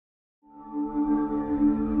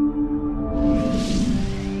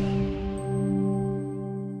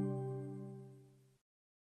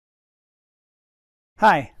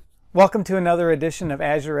Hi, welcome to another edition of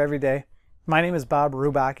Azure Every Day. My name is Bob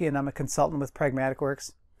Rubaki and I'm a consultant with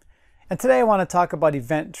PragmaticWorks. And today I want to talk about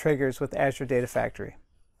event triggers with Azure Data Factory.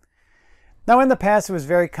 Now in the past it was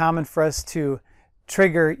very common for us to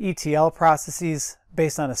trigger ETL processes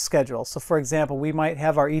based on a schedule. So for example, we might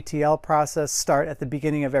have our ETL process start at the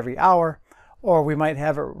beginning of every hour, or we might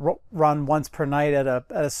have it run once per night at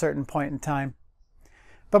a certain point in time.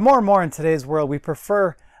 But more and more in today's world, we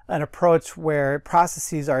prefer an approach where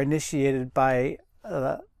processes are initiated by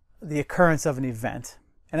the occurrence of an event.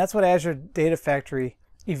 And that's what Azure Data Factory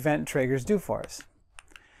event triggers do for us.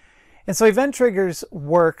 And so event triggers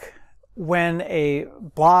work when a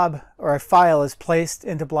blob or a file is placed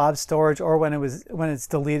into blob storage, or when it's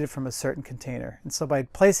deleted from a certain container. And so by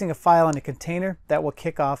placing a file in a container, that will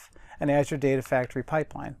kick off an Azure Data Factory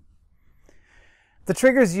pipeline. The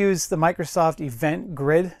triggers use the Microsoft Event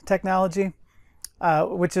Grid technology,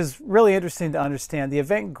 which is really interesting to understand. The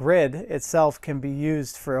event grid itself can be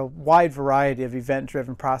used for a wide variety of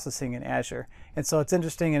event-driven processing in Azure. And so it's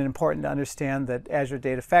interesting and important to understand that Azure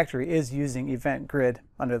Data Factory is using event grid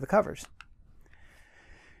under the covers.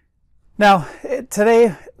 Now,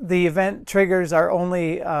 today the event triggers are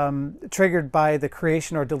only triggered by the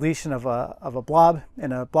creation or deletion of a blob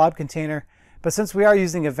in a blob container. But since we are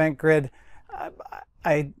using event grid,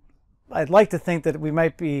 I'd like to think that we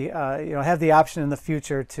might be, have the option in the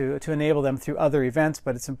future to enable them through other events,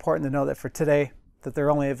 but it's important to know that for today that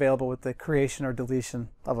they're only available with the creation or deletion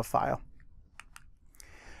of a file.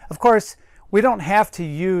 Of course, we don't have to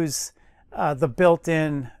use the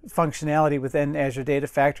built-in functionality within Azure Data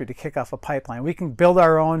Factory to kick off a pipeline. We can build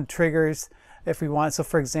our own triggers if we want. So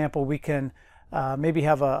for example, we can maybe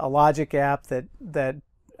have a logic app that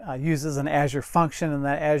uses an Azure function, and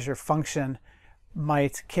that Azure function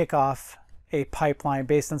might kick off a pipeline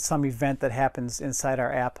based on some event that happens inside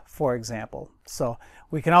our app, for example. So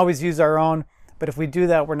we can always use our own, but if we do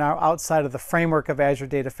that, we're now outside of the framework of Azure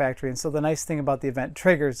Data Factory. And so the nice thing about the event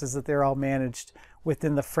triggers is that they're all managed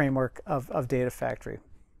within the framework of Data Factory.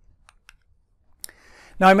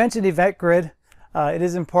 Now I mentioned event grid. It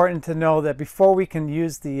is important to know that before we can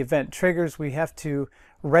use the event triggers, we have to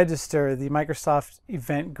register the Microsoft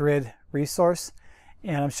Event Grid resource.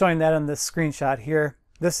 And I'm showing that on this screenshot here.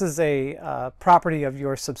 This is a property of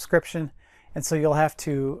your subscription, and so you'll have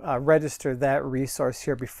to register that resource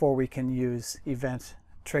here before we can use event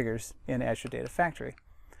triggers in Azure Data Factory.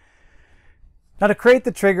 Now to create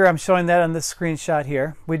the trigger, I'm showing that on this screenshot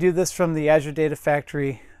here. We do this from the Azure Data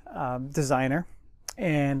Factory designer,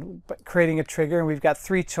 and creating a trigger, and we've got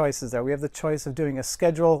three choices there. We have the choice of doing a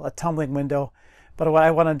schedule, a tumbling window, but what I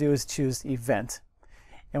want to do is choose event.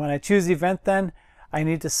 And when I choose event, then I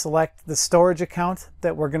need to select the storage account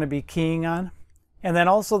that we're going to be keying on, and then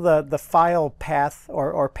also the file path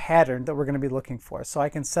or pattern that we're going to be looking for. So I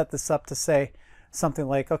can set this up to say something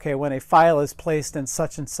like, okay, when a file is placed in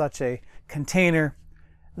such and such a container,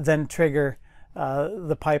 then trigger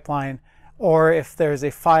the pipeline. Or if there's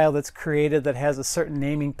a file that's created that has a certain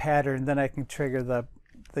naming pattern, then I can trigger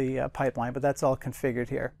the pipeline, but that's all configured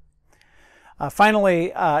here.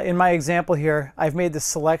 Finally, in my example here, I've made the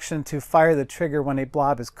selection to fire the trigger when a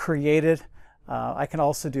blob is created. I can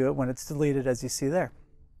also do it when it's deleted, as you see there.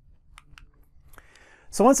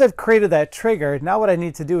 So once I've created that trigger, now what I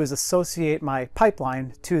need to do is associate my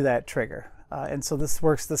pipeline to that trigger. And so this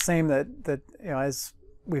works the same as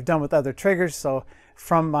we've done with other triggers. So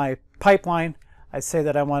from my pipeline, I say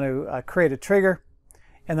that I want to create a trigger,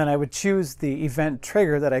 and then I would choose the event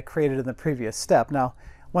trigger that I created in the previous step. Now,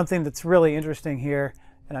 one thing that's really interesting here,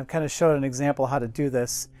 and I've kind of showed an example how to do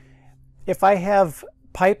this, if I have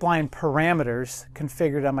pipeline parameters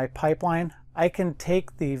configured on my pipeline, I can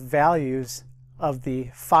take the values of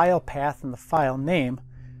the file path and the file name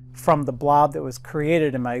from the blob that was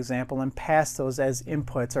created in my example and pass those as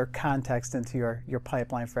inputs or context into your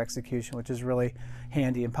pipeline for execution, which is really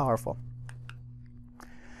handy and powerful.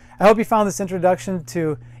 I hope you found this introduction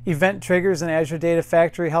to event triggers in Azure Data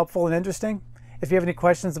Factory helpful and interesting. If you have any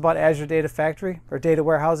questions about Azure Data Factory or data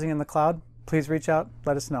warehousing in the cloud, please reach out,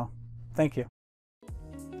 let us know. Thank you.